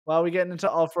Why are we getting into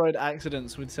off-road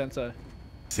accidents with Senso?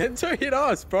 Senso hit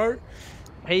us, bro.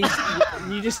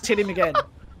 You just hit him again.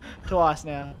 Twice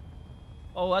now.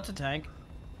 Oh, that's a tank.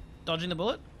 Dodging the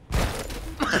bullet?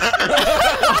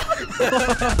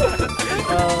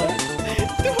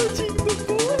 Dodging the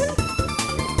bullet?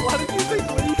 Why did you think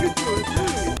we could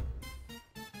do it?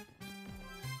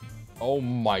 Oh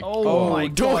my Oh god. my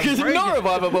Dog god. is not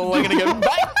revivable. We're gonna go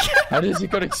back. How does he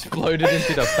got exploded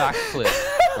into the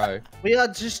backflip, bro? We are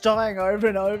just dying over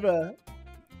and over.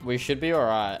 We should be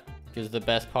alright, because the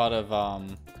best part of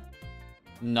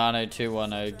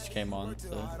 90210 just came on,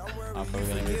 so I'm probably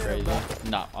gonna go crazy.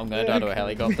 No, I'm gonna die to a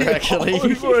helicopter actually.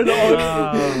 You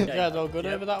guys all good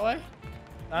over that way?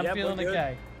 I'm Yep, feeling we're good.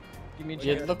 okay. Give me a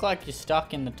You check. look like you're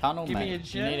stuck in the tunnel, Give me mate. a You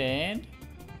check. need a hand?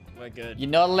 We're good. You're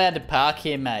not allowed to park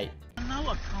here, mate. No,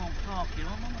 I can't park you.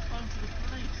 I'm on the phone to the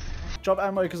police. Drop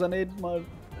ammo because I need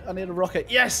a rocket.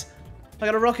 Yes! I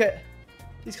got a rocket.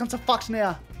 These cunts are fucked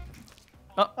now.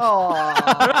 Oh.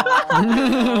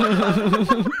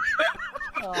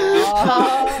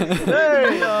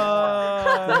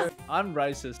 I'm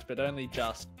racist, but only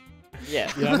just.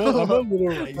 Yeah. Yeah, I'm a little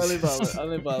racist.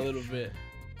 Only by a little bit.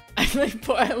 Only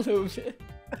by a little bit.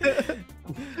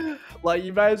 Like,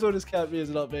 you may as well just count me as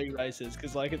not being racist,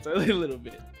 because like it's only a little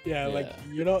bit. Yeah, like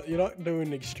Yeah. you're not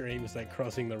doing extremes like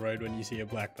crossing the road when you see a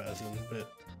black person, but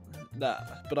Nah,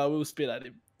 but I will spit at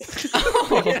him.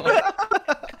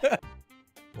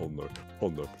 oh no, oh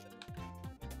no.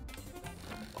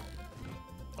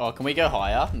 Oh, can we go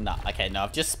higher? No. Okay, no,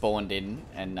 I've just spawned in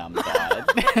and died.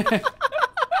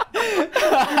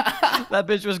 That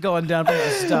bitch was going down from the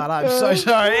start. I'm so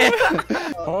sorry.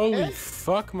 Holy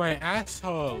fuck, my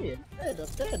asshole! I'm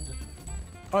dead.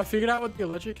 Oh, I figured out what the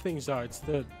electric things are. It's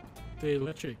the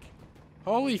electric.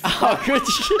 Holy fuck! Oh, good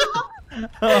shit.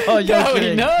 Oh, you're No,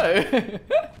 kidding. no.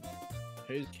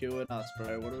 Who's queuing us,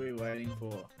 bro? What are we waiting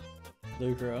for?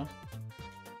 Lucra.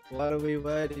 What are we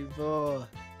waiting for?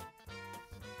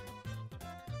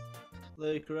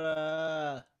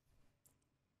 Lucra!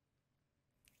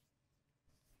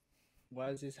 Why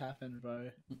does this happen, bro?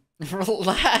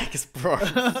 Relax, bro.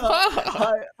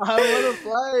 I want to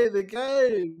play the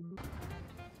game!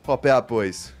 Pop out,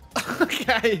 boys.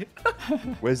 Okay.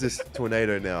 Where's this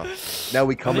tornado now? Now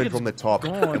we come in from the top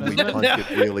and we isn't it? punch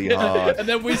it really hard. And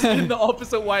then we spin the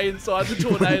opposite way inside the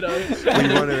tornado.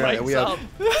 We run around and we have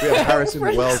Harrison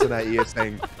Wells in our ear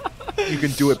saying, "You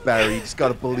can do it, Barry. You just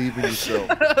gotta believe in yourself."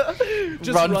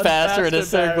 Just Run faster in a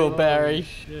circle, Barry.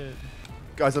 Shit.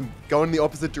 Guys, I'm going the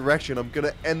opposite direction. I'm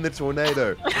gonna end the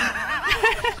tornado.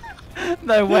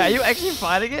 No way. Are you actually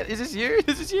fighting it? Is this you?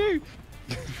 This is you.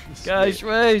 Guys,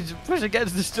 rage. Push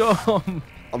against the storm.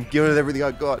 I'm giving it everything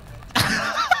I got.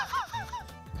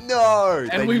 No!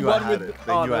 And They we knew I won had with. it.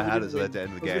 They knew I had it, so that's the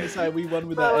end of the I was game. gonna say we won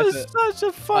with That that was effort. such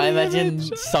a funny I imagine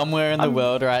image. somewhere in the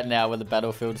world right now where the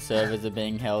Battlefield servers are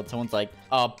being held, someone's like,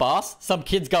 boss, some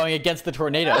kid's going against the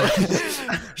tornado.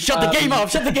 Shut the game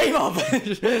off! Shut the game off!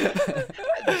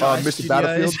 Mr.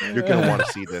 Battlefield, you're gonna want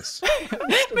to see this.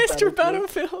 Mr.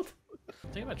 Battlefield.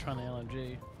 Think about trying the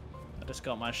LMG. I just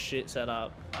got my shit set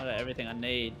up. I got everything I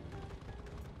need.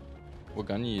 What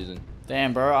gun you using?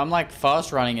 Damn, bro, I'm like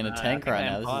fast running in a tank I right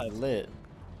think now. I'm This is lit.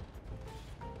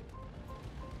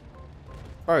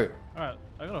 Bro, Alright,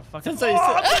 I got a fucking. since I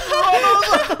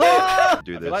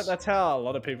Do I feel like this. that's how a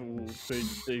lot of people who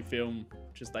do film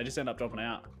they just end up dropping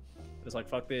out. It's like,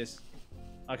 fuck this.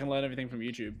 I can learn everything from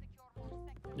YouTube.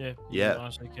 Yeah. Yeah. You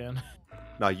honestly can.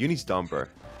 No, uni's dumb, bro.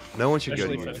 No one should go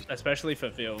to uni. Especially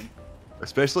for film.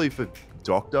 Especially for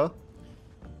doctor.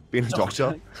 Being a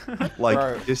doctor. Like,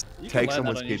 Bro, just you can take learn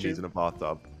someone's that on kidneys YouTube. in a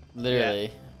bathtub.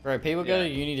 Literally. Bro, people go Yeah. to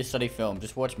uni to study film.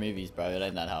 Just watch movies, bro. It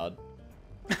ain't that hard.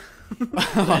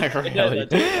 Like, really.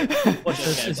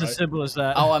 It's as simple as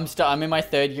that. Oh, I'm in my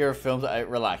 3rd year of films.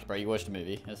 Relax, bro. You watched a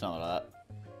movie. It's not like that.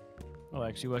 Oh,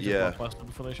 actually worked Yeah. at Blockbuster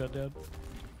before they shut down.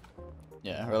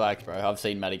 Yeah, relax, bro. I've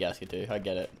seen Madagascar too. I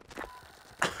get it.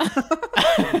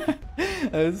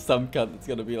 There's some cunt that's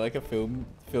gonna be like a film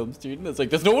student. It's like,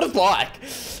 that's not what it's like.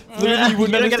 Literally, you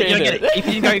wouldn't understand it.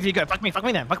 If you go, fuck me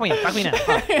now, fuck me now.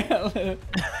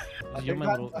 You're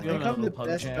my little, I you're think my I'm the little pug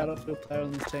best champ. Battlefield player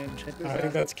on this team. Check this I out.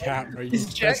 think that's cap, bro.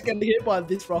 Is Jack getting hit by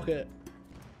this rocket?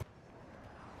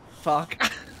 Fuck.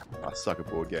 I suck at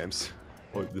board games.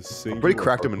 What, the I'm pretty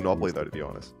cracked at Monopoly, though, to be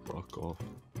honest. Fuck off.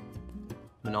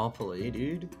 Monopoly,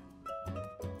 dude.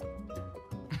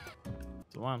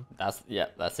 It's the one. That's it.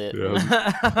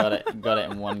 Yeah. got it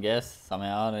in one guess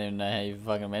somehow. I don't even know how you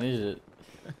fucking managed it.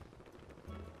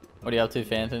 What are you up to,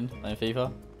 Phantom? Playing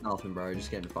FIFA? Nothing, bro.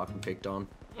 Just getting fucking picked on.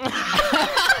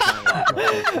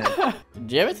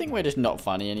 Do you ever think we're just not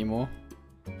funny anymore?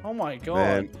 Oh my god.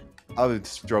 Man, I've been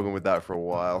struggling with that for a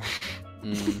while.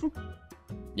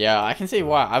 Yeah, I can see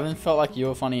why. I haven't felt like you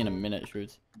were funny in a minute,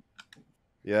 Shoots.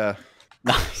 Yeah.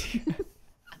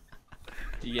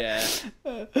 Yeah.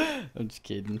 I'm just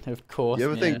kidding. Of course. You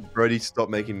ever think Brody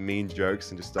stopped making mean jokes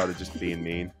and just started just being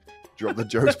mean? Drop the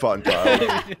jokes part entirely.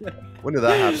 When did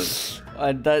that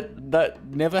happen? That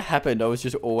never happened. I was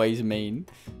just always mean.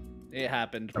 It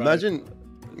happened, bro. Imagine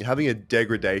having a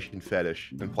degradation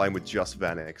fetish and playing with just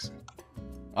Vannix.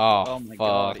 Oh my fuck.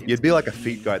 God. You'd be like a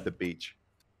feet guy at the beach.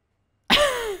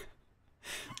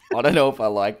 I don't know if I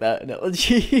like that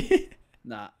analogy.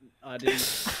 Nah, I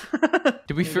didn't.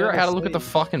 Did we figure out how to look at the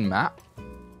fucking map?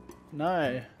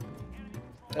 No.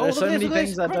 Oh, There's look so at many this,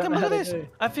 things I look don't know at how to this. do.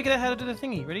 I figured out how to do the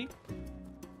thingy. Ready?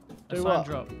 A Do sign what?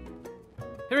 drop.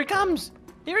 Here he comes!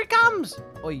 Here he comes!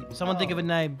 Oi, someone think of a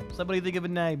name. Somebody think of a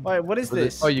name. Wait, what is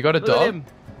this? Oh, you got a Look at dog? him.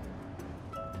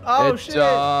 Oh It's, shit!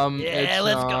 Yeah, it's,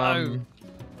 let's go.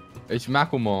 It's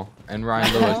Macklemore and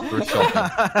Ryan Lewis thrift shopping.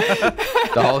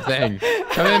 The whole thing.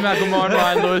 Come in, Macklemore and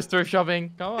Ryan Lewis thrift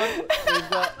shopping. Come on. We've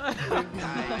got,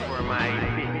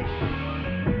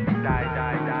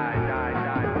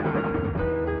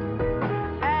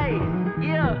 Hey,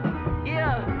 yeah,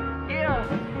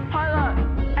 hold up.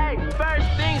 Hey, first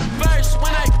things first,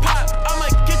 when I pop, I'ma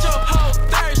get your hoe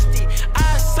thirsty.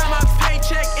 I sign my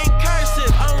paycheck in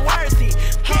cursive, I'm worthy.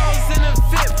 Hoes in the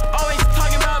VIP, always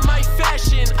talking about my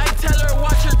fashion. I tell her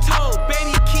watch her tone,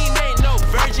 baby Keen ain't no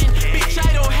virgin. Bitch,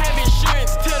 I don't have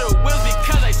insurance to the wheels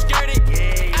because I skirt it.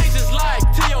 I just lied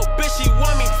to your bitch, she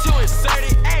want me to insert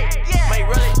it. Might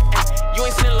roll it, you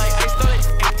ain't seen it like I stole it.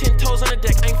 10 toes on the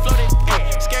deck, I ain't floating.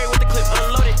 Scary with the clip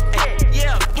unloaded.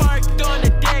 Yeah, parked on the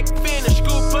deck, finna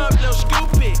scoop up, little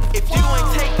scoop it. If you ain't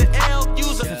take the L,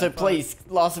 use a. So please,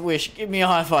 last wish, give me a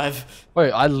high five.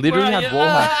 Wait, I literally had wall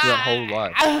hacks that whole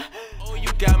life. Oh,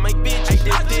 you got my bitch. I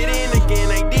did it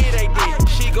again. I did.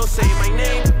 She gon' say my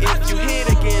name. If you hit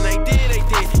again, I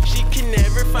did. She can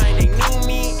never find a new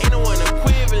me. Ain't no one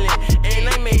equivalent. And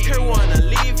I make her wanna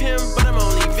leave him, but I'm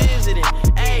only visiting.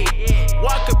 Ayy,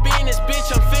 walk up in this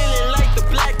bitch. I'm feeling like the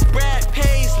black Brad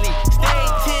Paisley. Stay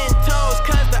 10 toes,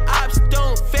 cause the ops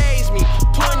don't phase me.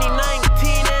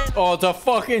 2019 and Oh, the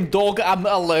fucking dog, I'm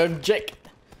allergic.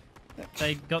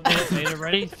 They got their data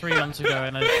ready 3 months ago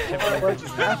and I kept what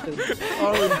just happened?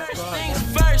 Oh, things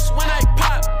first when I